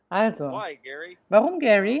Also, warum,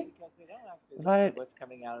 Gary? Weil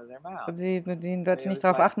die Leute nicht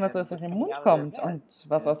darauf achten, was aus ihrem Mund kommt und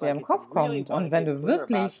was aus ihrem Kopf kommt. Und wenn du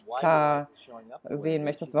wirklich klar sehen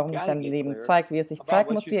möchtest, warum sich dein Leben zeigt, wie es sich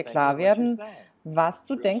zeigt, musst du dir klar werden, was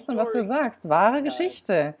du denkst und was du sagst. Wahre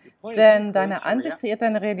Geschichte. Denn deine Ansicht kreiert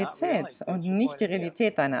deine Realität und nicht die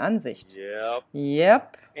Realität deine Ansicht.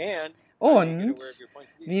 Yep. Und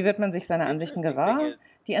wie wird man sich seine Ansichten gewahr?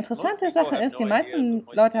 Die interessante Sache ist, die meisten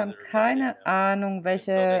Leute haben keine Ahnung,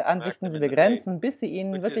 welche Ansichten sie begrenzen, bis sie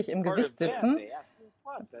ihnen wirklich im Gesicht sitzen.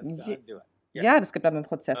 Ja, das gibt aber einen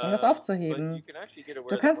Prozess, um das aufzuheben.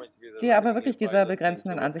 Du kannst dir aber wirklich dieser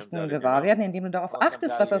begrenzenden Ansichten gewahr werden, indem du darauf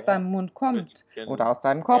achtest, was aus deinem Mund kommt oder aus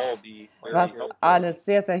deinem Kopf, was alles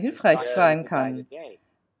sehr, sehr hilfreich sein kann.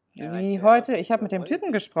 Wie heute, ich habe mit dem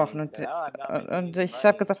Typen gesprochen und ich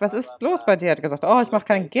habe gesagt, was ist los bei dir? Er hat gesagt, oh, ich mache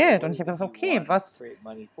kein Geld. Und ich habe gesagt, okay,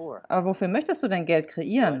 aber wofür möchtest du denn Geld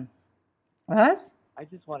kreieren? Was?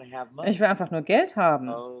 Ich will einfach nur Geld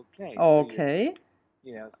haben. Okay.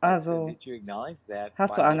 Also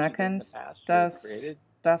hast du anerkannt, dass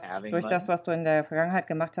das durch das, was du in der Vergangenheit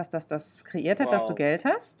gemacht hast, dass das kreiert hat, dass du Geld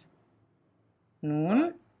hast?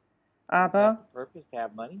 Nun, aber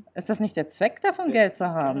ist das nicht der Zweck davon, Geld zu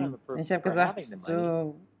haben? Ich habe gesagt,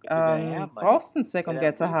 du brauchst einen Zweck, um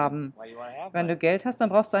Geld zu haben. Wenn du Geld hast, dann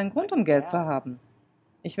brauchst du einen Grund, um Geld zu haben.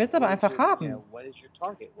 Ich will es aber einfach haben.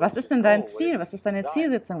 Was ist denn dein Ziel? Was ist deine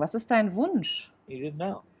Zielsetzung? Was ist dein Wunsch?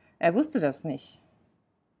 Er wusste das nicht.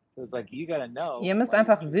 Ihr müsst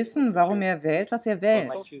einfach wissen, warum ihr wählt, was ihr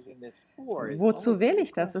wählt. Wozu wähle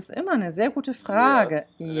ich das? Das ist immer eine sehr gute Frage.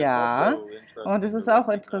 Ja, und es ist auch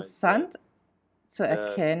interessant zu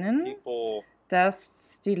erkennen,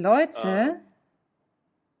 dass die Leute,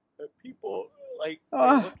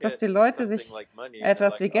 sich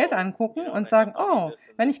etwas wie Geld angucken und sagen, oh,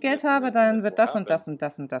 wenn ich Geld habe, dann wird das und das und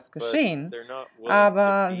das und das geschehen.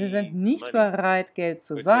 Aber sie sind nicht bereit, Geld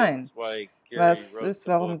zu sein. Was ist,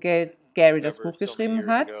 warum Gary das Buch geschrieben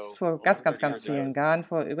hat, vor ganz, ganz, ganz vielen Jahren,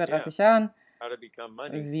 vor über 30 Jahren,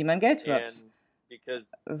 wie man Geld wird.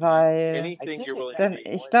 Weil, denn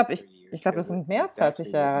ich glaube, das sind mehr als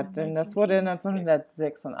 30 Jahre, denn das wurde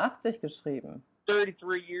 1986 geschrieben.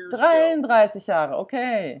 33 Jahre,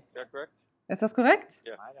 okay. Ist das korrekt?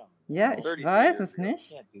 Ja, ich weiß es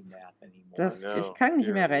nicht. Ich kann nicht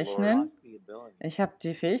mehr rechnen. Ich habe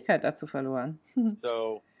die Fähigkeit dazu verloren.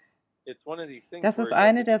 Das ist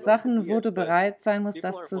eine der Sachen, wo du bereit sein musst,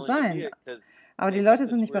 das zu sein. Aber die Leute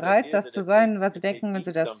sind nicht bereit, das zu sein, weil sie denken, wenn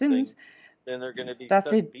sie das sind, dass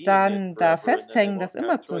sie dann da festhängen, das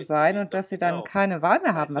immer zu sein und dass sie dann keine Wahl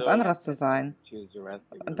mehr haben, was anderes zu sein.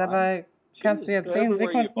 Und dabei kannst du jetzt 10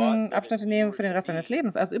 Sekunden Abschnitte nehmen für den Rest deines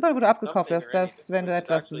Lebens. Also überall, wo du abgekauft wirst, dass wenn du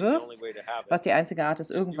etwas wirst, was die einzige Art ist,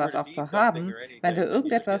 irgendwas auch zu haben, wenn du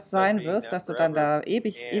irgendetwas sein wirst, dass du dann da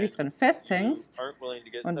ewig drin festhängst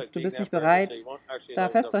und du bist nicht bereit, da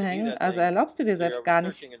festzuhängen, also erlaubst du dir selbst gar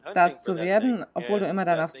nicht, das zu werden, obwohl du immer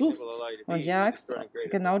danach suchst und jagst,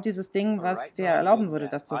 genau dieses Ding, was dir erlauben würde,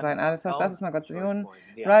 das zu sein. Alles, was das ist, Magazin,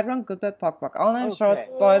 Right, Wrong, Good, Bad, Pog, Pog, All Nine Shorts,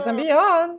 Boys and Beyond.